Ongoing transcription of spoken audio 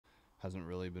Hasn't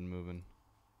really been moving.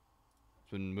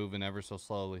 It's been moving ever so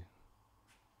slowly.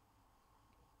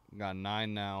 Got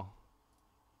 9 now.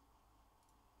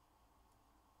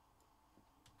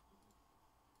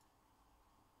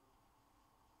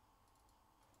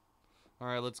 All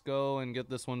right, let's go and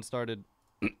get this one started.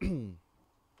 What's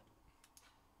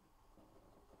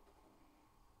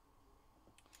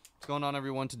going on,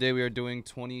 everyone? Today we are doing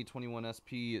 2021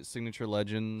 SP Signature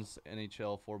Legends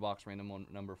NHL 4-box random one,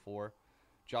 number 4.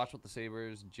 Josh with the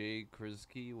Sabres, Jay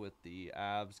Kriski with the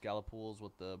Avs, Galapools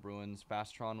with the Bruins,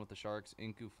 Fastron with the Sharks,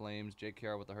 Inku Flames,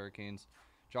 JKR with the Hurricanes,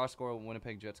 Josh Score with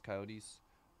Winnipeg Jets Coyotes,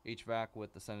 HVAC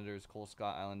with the Senators, Cole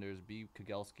Scott Islanders, B.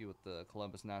 Kagelski with the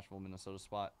Columbus Nashville Minnesota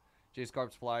spot, J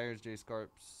Scarps Flyers,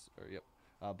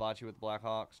 Bocce with the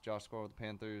Blackhawks, Josh Score with the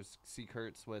Panthers, C.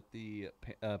 Kurtz with the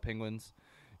Penguins,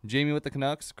 Jamie with the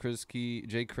Canucks,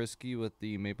 Jay Kriski with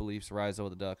the Maple Leafs, Rizzo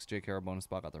with the Ducks, Jake Harrow bonus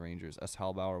spot got the Rangers, S.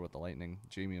 Halbauer with the Lightning,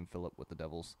 Jamie and Phillip with the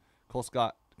Devils, Cole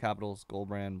Scott Capitals,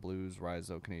 Goldbrand Blues,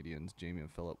 Rizzo Canadians, Jamie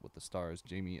and Phillip with the Stars,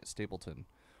 Jamie Stapleton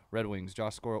Red Wings,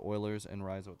 Josh Score Oilers, and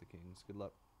Rizzo with the Kings. Good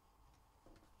luck.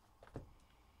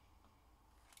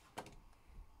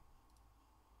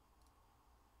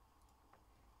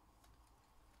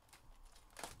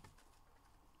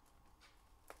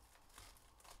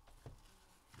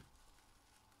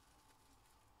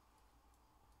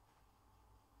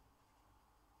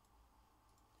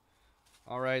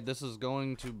 All right, this is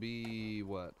going to be,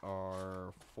 what,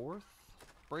 our 4th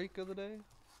break of the day?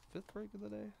 5th break of the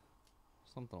day?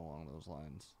 Something along those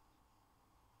lines.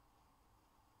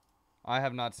 I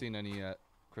have not seen any yet,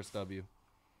 Chris W.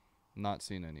 Not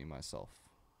seen any myself.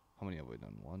 How many have we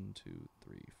done? 1, 2,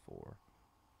 3, 4.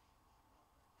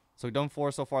 So we've done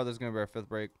 4 so far. This is going to be our 5th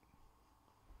break.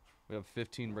 We have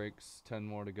 15 breaks, 10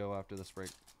 more to go after this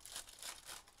break.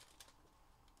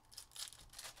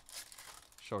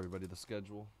 Show everybody the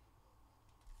schedule.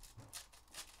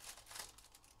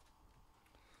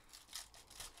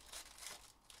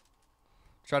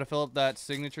 Try to fill up that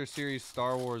Signature Series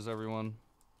Star Wars, everyone.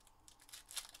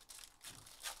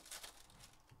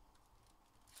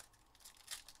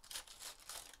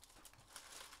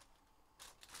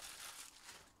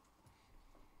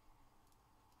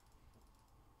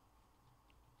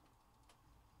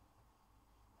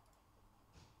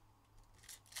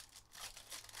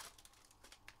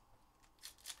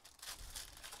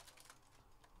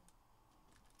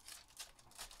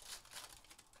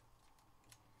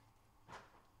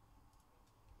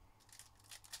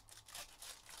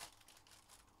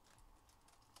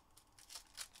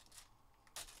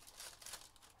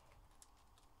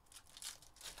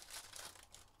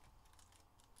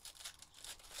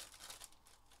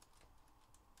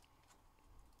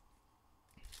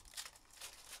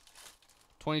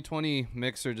 .2020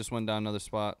 mixer just went down another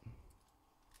spot.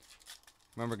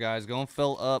 Remember, guys, go and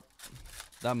fill up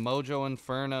that Mojo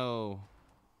Inferno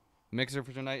mixer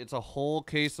for tonight. It's a whole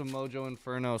case of Mojo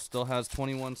Inferno. Still has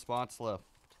 21 spots left.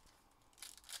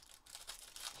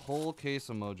 Whole case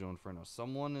of Mojo Inferno.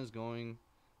 Someone is going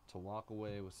to walk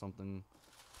away with something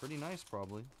pretty nice,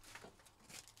 probably.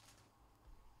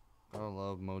 Gotta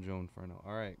love Mojo Inferno.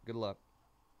 All right, good luck.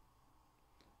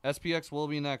 SPX will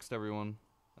be next, everyone.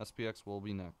 SPX will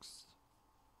be next.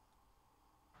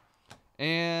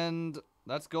 And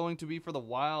that's going to be for the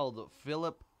Wild,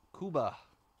 Philip Kuba.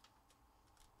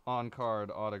 On-card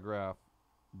autograph.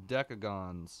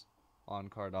 Decagons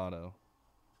on-card auto.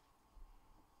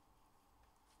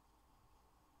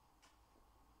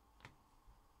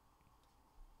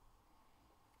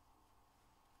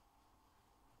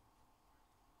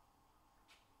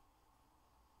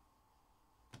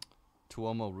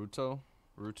 Tuomo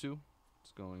Rutu.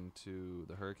 It's going to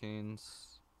the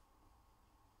Hurricanes.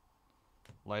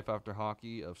 Life After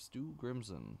Hockey of Stu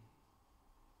Grimson.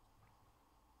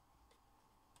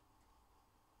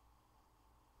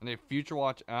 And a Future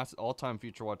Watch all-time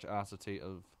Future Watch acetate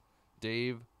of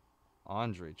Dave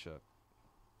Andreychuk.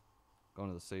 Going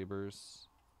to the Sabres.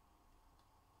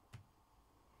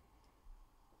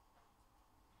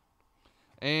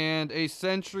 And a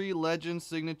Century Legend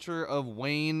signature of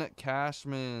Wayne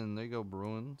Cashman. There you go,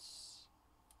 Bruins.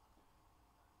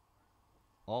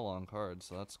 All on cards,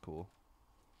 so that's cool.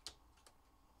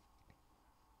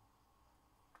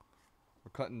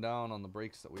 We're cutting down on the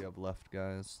breaks that we have left,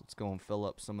 guys. Let's go and fill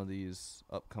up some of these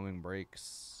upcoming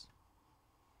breaks.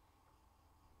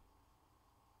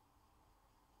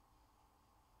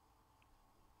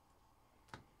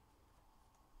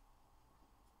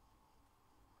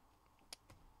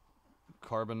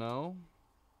 Carbonneau,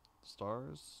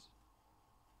 Stars.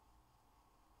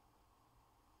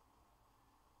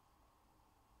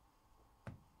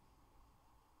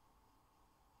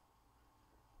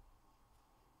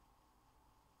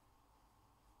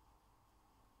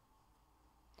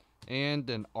 And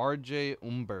an RJ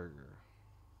Umberger.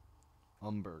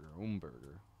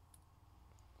 Umberger.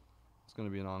 It's going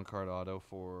to be an on-card auto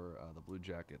for the Blue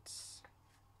Jackets.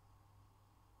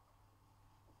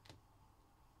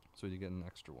 So you get an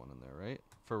extra one in there, right?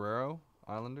 Ferrero,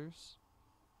 Islanders.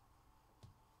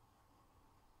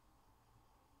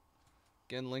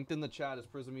 Again, linked in the chat is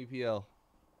Prism EPL.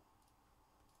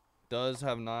 Does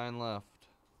have 9 left.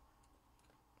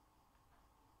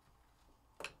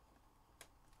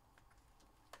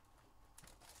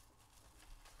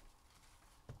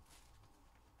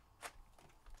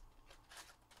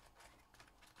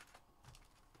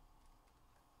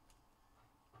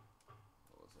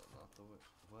 What was that? Not the way.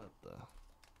 What the?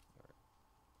 Alright.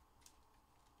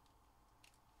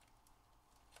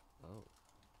 Oh.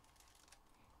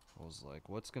 I was like,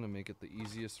 what's going to make it the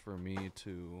easiest for me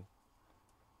to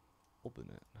open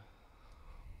it?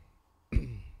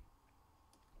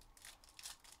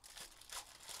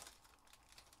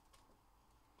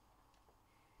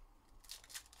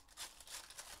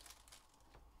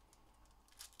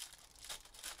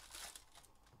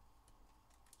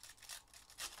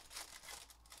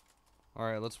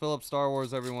 Alright, let's fill up Star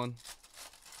Wars, everyone.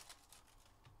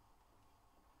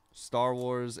 Star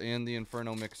Wars and the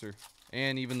Inferno Mixer.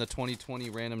 And even the 2020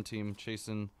 random team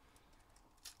chasing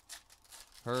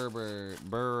Herbert,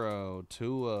 Burrow,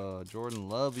 Tua, Jordan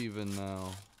Love even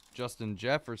now. Justin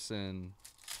Jefferson.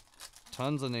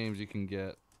 Tons of names you can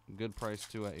get. Good price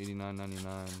too at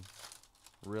 $89.99.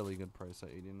 Really good price at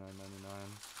 $89.99.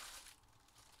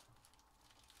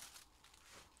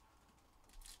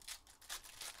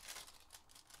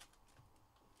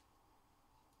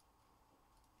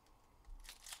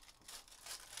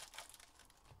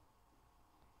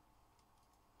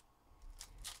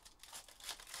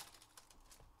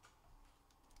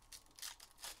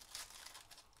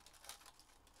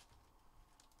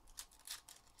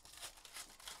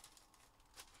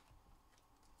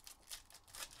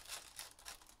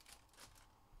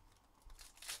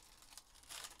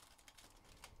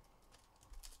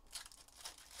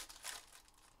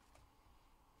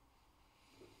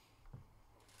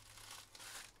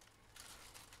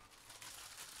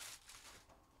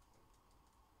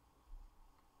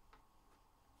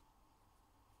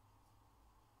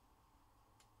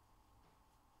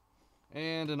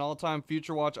 And an all-time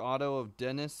Future Watch auto of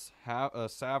Dennis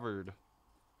Savard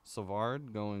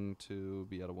going to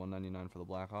be at a $199 for the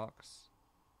Blackhawks.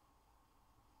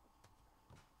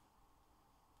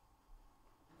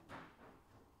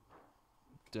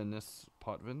 Dennis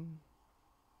Potvin,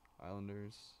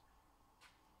 Islanders.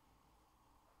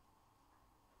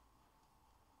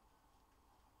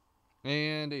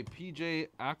 And a PJ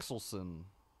Axelson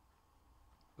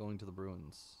going to the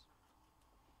Bruins.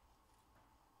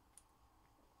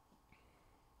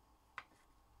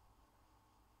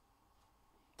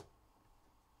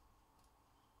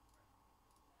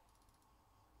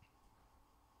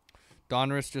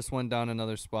 Donruss just went down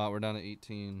another spot. We're down to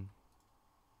 18.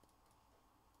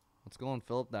 Let's go and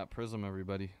fill up that prism,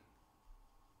 everybody.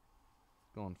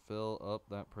 Go and fill up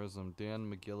that prism. Dan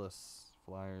McGillis,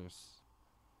 Flyers.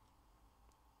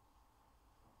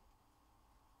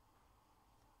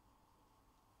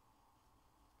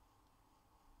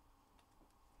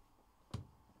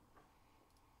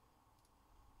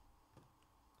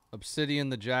 Obsidian,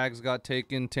 the Jags got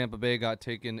taken. Tampa Bay got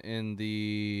taken in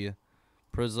the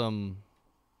prism.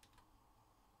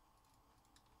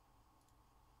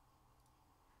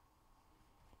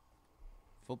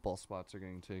 Football spots are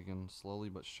getting taken slowly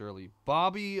but surely.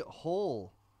 Bobby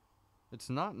Hull. It's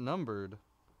not numbered.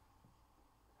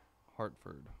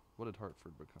 Hartford. What did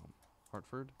Hartford become?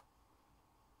 Hartford?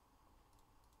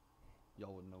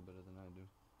 Y'all would know better than I do.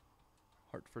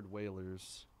 Hartford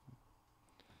Whalers.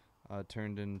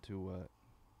 Turned into what?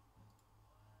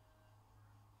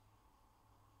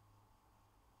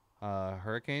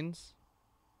 Hurricanes?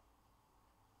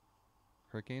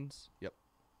 Hurricanes? Yep.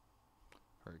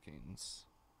 Hurricanes.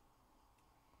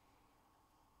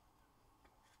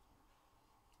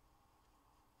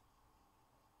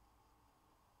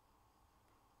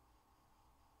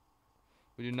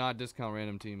 We do not discount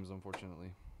random teams,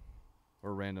 unfortunately.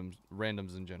 Or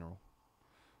randoms in general.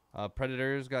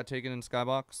 Predators got taken in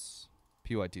Skybox.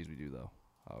 PYTs we do, though,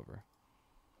 however.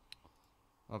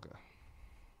 Okay.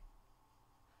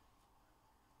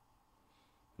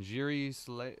 Jiri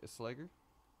Slager,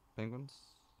 Penguins.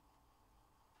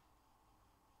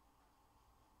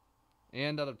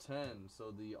 And out of 10.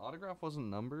 So the autograph wasn't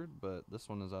numbered, but this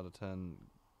one is out of 10.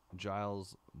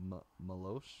 Giles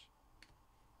Malosh.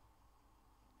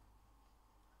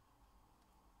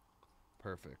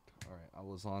 Perfect. All right, I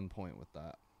was on point with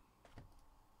that.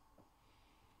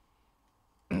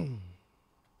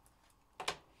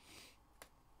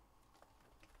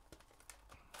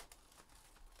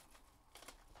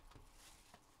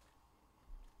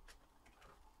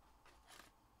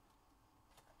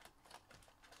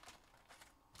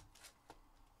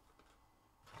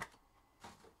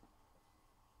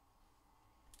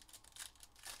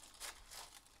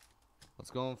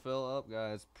 It's going to fill up,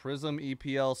 guys. Prism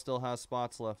EPL still has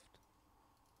spots left.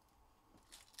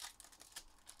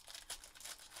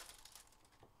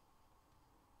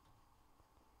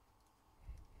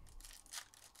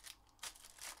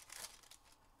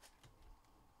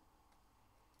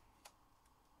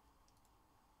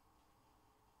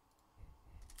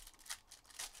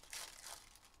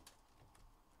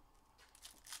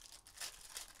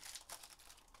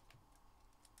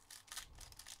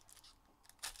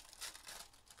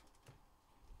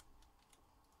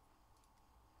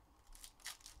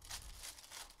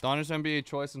 Donner's NBA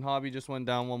Choice and Hobby just went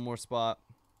down one more spot.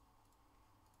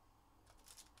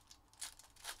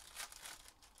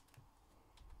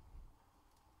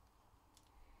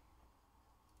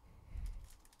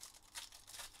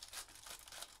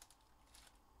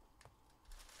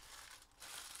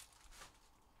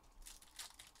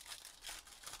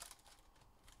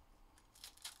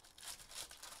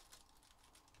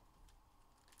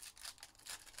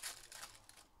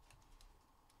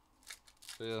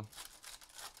 Yeah.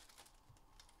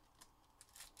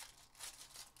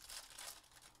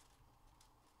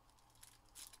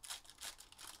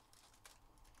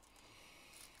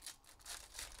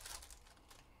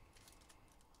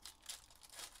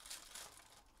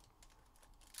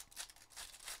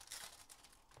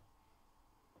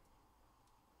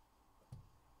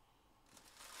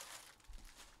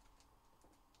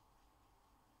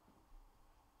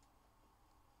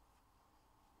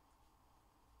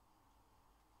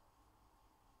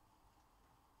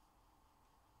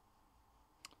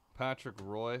 Patrick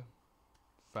Roy,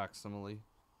 facsimile,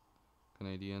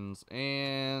 Canadians,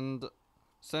 and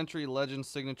Century Legend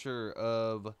signature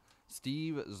of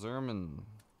Steve Zerman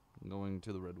going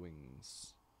to the Red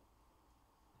Wings.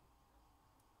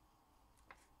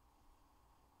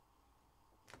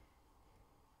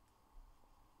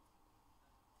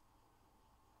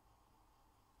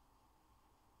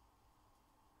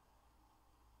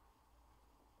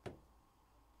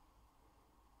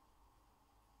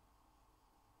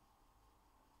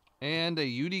 And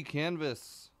a UD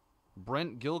canvas,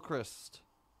 Brent Gilchrist.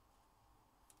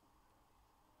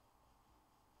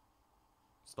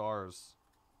 Stars.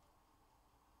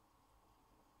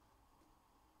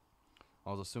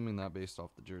 I was assuming that based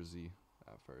off the jersey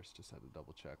at first. Just had to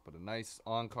double check. But a nice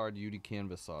on-card UD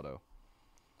canvas auto.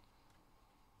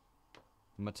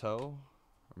 Mateau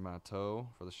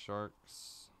for the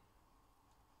Sharks.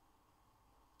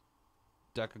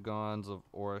 Decagons of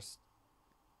Orest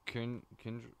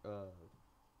Kinderchuk.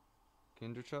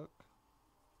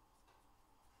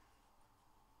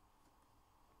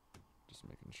 Just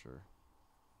making sure.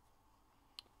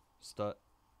 Stut.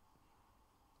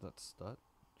 That's Stut.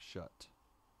 Shut.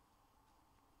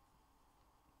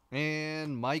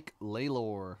 And Mike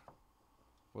Laylor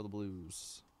for the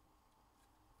Blues.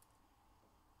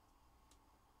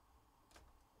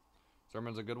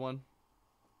 Sermon's a good one.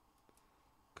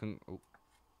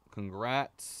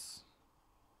 Congrats.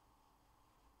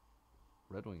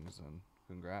 Red Wings, then.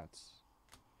 Congrats.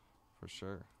 For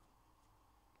sure.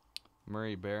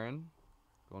 Murray Barron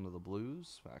going to the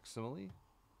Blues. Facsimile.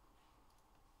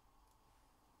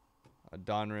 A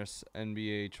Donruss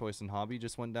NBA Choice and Hobby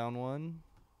just went down one.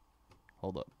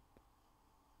 Hold up.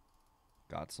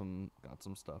 Got some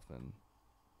stuff in.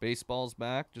 Baseball's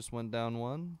back. Just went down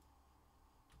one.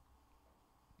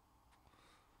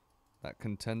 That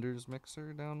Contenders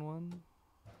mixer down one.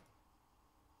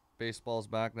 Baseball's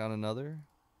back down another.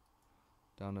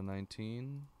 Down to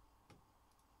 19.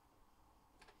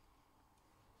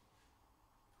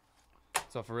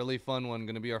 So a really fun one.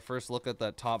 Going to be our first look at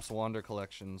that Topps Wander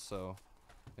collection. So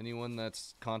anyone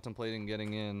that's contemplating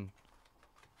getting in,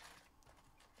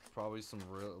 probably some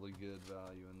really good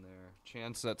value in there.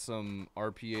 Chance at some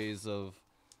RPAs of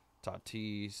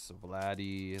Tatis,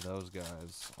 Vladdy, those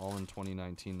guys, all in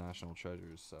 2019 National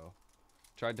Treasures. So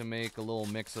tried to make a little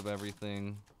mix of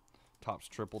everything. Topps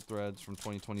Triple Threads from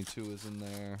 2022 is in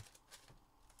there.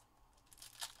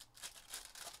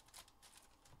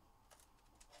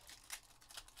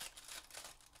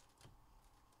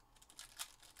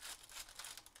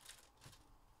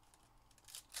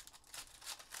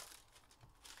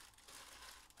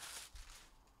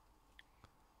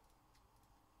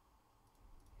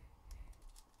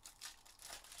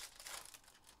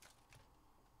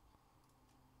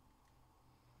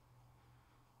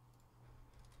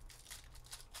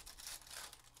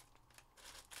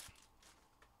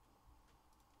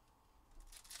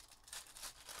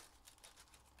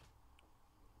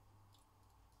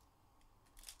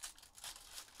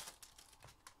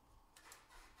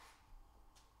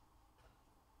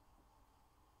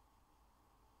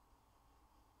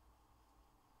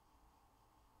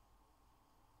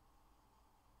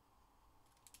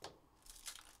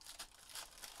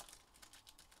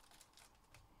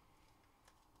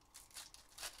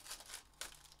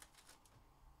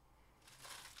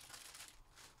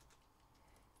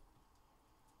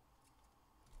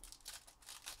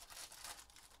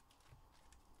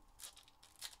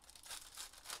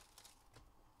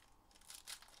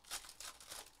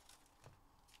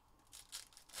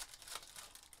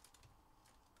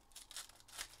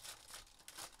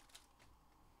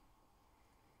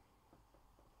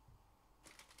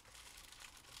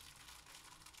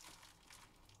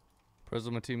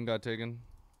 Prisma team got taken.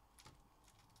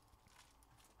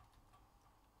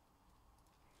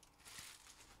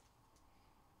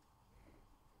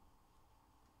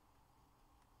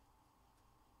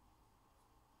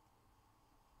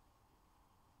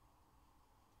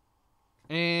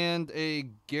 And a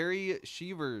Gary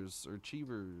Cheevers or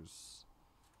Cheevers.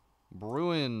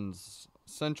 Bruins.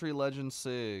 Century Legend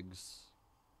Sigs.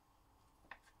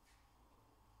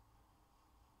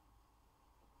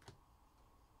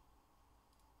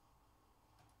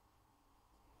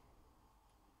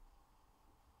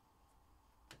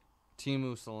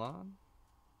 Timu Salon.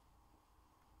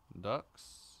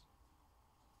 Ducks.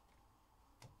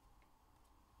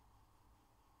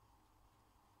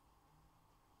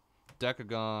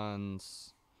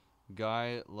 Decagons.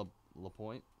 Guy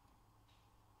Lapointe.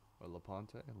 Or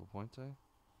Lapointe? Lapointe?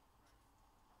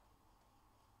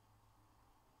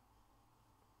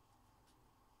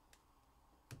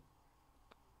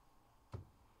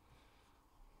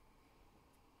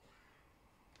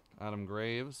 Adam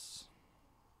Graves.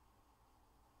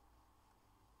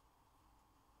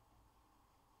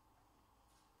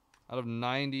 Out of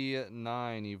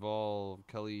 99, Evolve,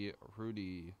 Kelly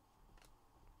Rudy.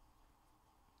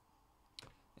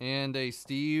 And a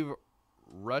Steve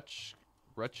Rutschen.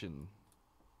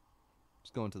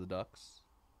 Just going to the Ducks.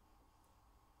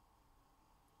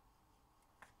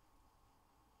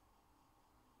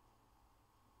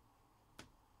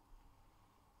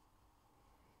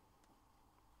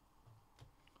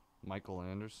 Michael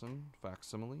Anderson,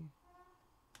 facsimile.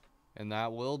 And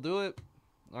that will do it.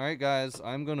 All right, guys.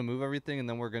 I'm going to move everything, and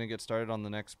then we're going to get started on the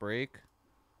next break.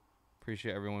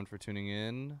 Appreciate everyone for tuning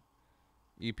in.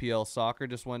 EPL Soccer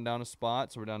just went down a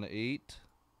spot, so we're down to 8.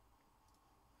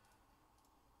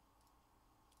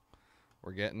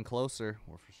 We're getting closer.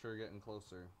 We're for sure getting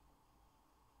closer.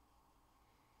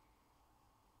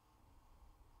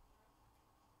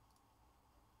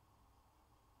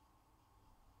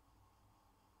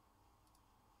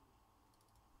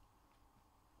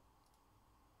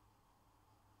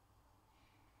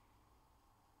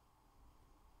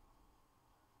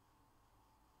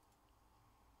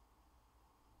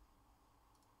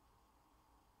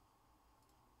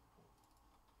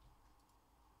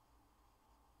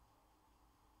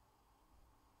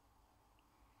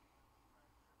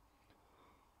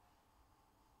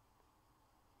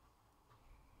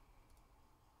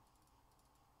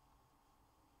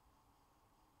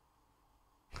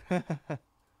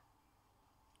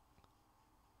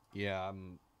 Yeah,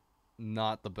 I'm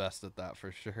not the best at that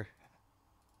for sure.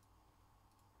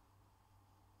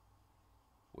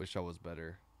 Wish I was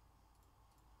better.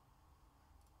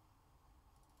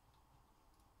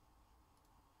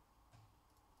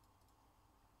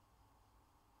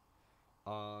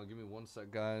 Give me one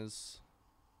sec, guys.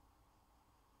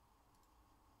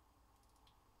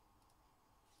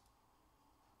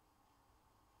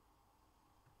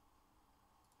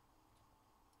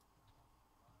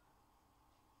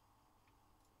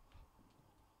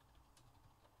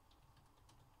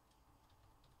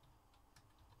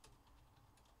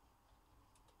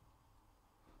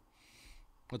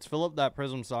 Let's fill up that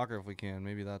Prism Soccer if we can.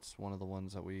 Maybe that's one of the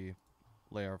ones that we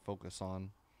lay our focus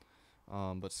on.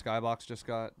 But Skybox just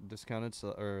got discounted,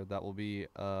 so or that will be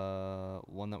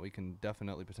one that we can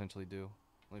definitely potentially do.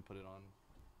 Let me put it on.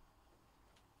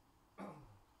 Put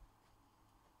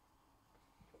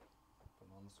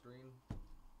it on the screen.